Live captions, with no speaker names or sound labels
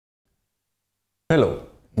Hello!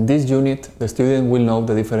 In this unit, the student will know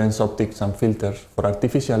the different optics and filters for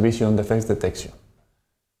artificial vision defects detection.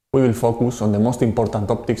 We will focus on the most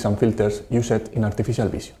important optics and filters used in artificial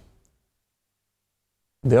vision.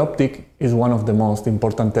 The optic is one of the most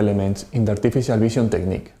important elements in the artificial vision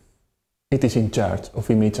technique. It is in charge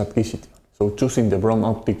of image acquisition, so choosing the wrong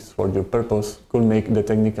optics for your purpose could make the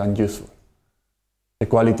technique unuseful. The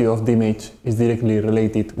quality of the image is directly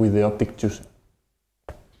related with the optic chosen.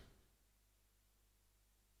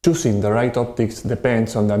 Choosing the right optics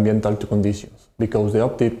depends on the ambiental conditions, because the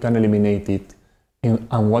optic can eliminate it in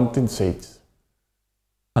unwanted shades.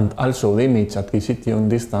 And also the image acquisition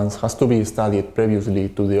distance has to be studied previously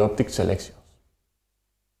to the optic selections.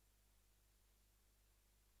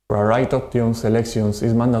 For a right option selections,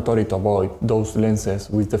 it's mandatory to avoid those lenses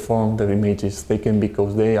which deform the images taken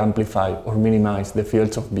because they amplify or minimize the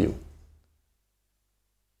fields of view.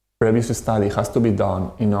 Previous study has to be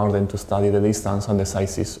done in order to study the distance and the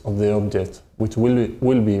sizes of the objects, which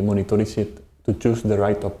will be monitored to choose the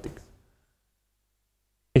right optics.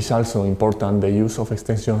 It's also important the use of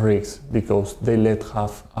extension rigs, because they let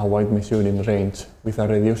have a wide measuring range with a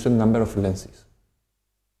reduced number of lenses.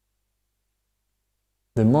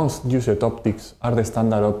 The most used optics are the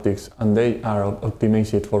standard optics, and they are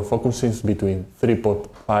optimized for focuses between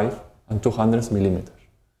 3.5 and 200 mm.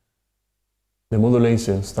 The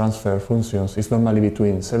modulation transfer functions is normally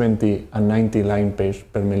between 70 and 90 line pairs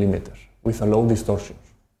per millimeter, with a low distortion.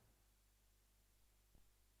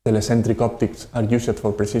 Telecentric optics are used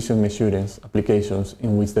for precision measurements applications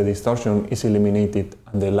in which the distortion is eliminated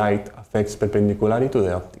and the light affects perpendicularly to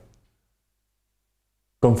the optic.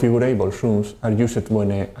 Configurable zooms are used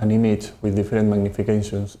when an image with different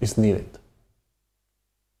magnifications is needed.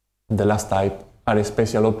 The last type are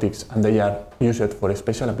special optics, and they are used for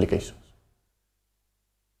special applications.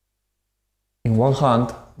 In one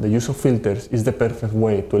hand, the use of filters is the perfect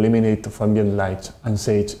way to eliminate ambient lights and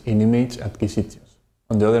shades in image acquisitions.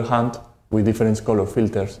 On the other hand, with different color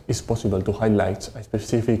filters, it's possible to highlight a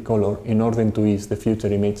specific color in order to ease the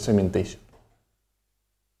future image segmentation.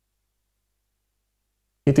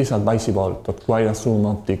 It is advisable to acquire a zoom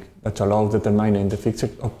optic that allows determining the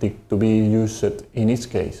fixed optic to be used in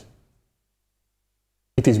each case.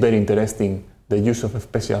 It is very interesting the use of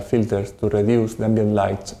special filters to reduce the ambient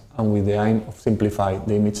lights and with the aim of simplify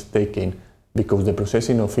the image taking, because the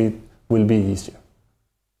processing of it will be easier.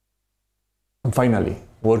 And finally,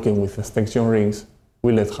 working with extension rings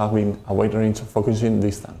will let having a wide range of focusing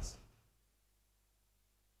distance.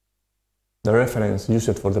 The reference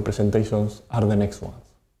used for the presentations are the next ones.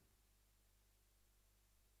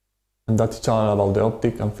 And that's all about the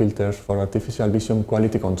optic and filters for artificial vision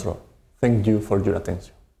quality control. Thank you for your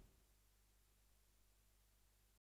attention.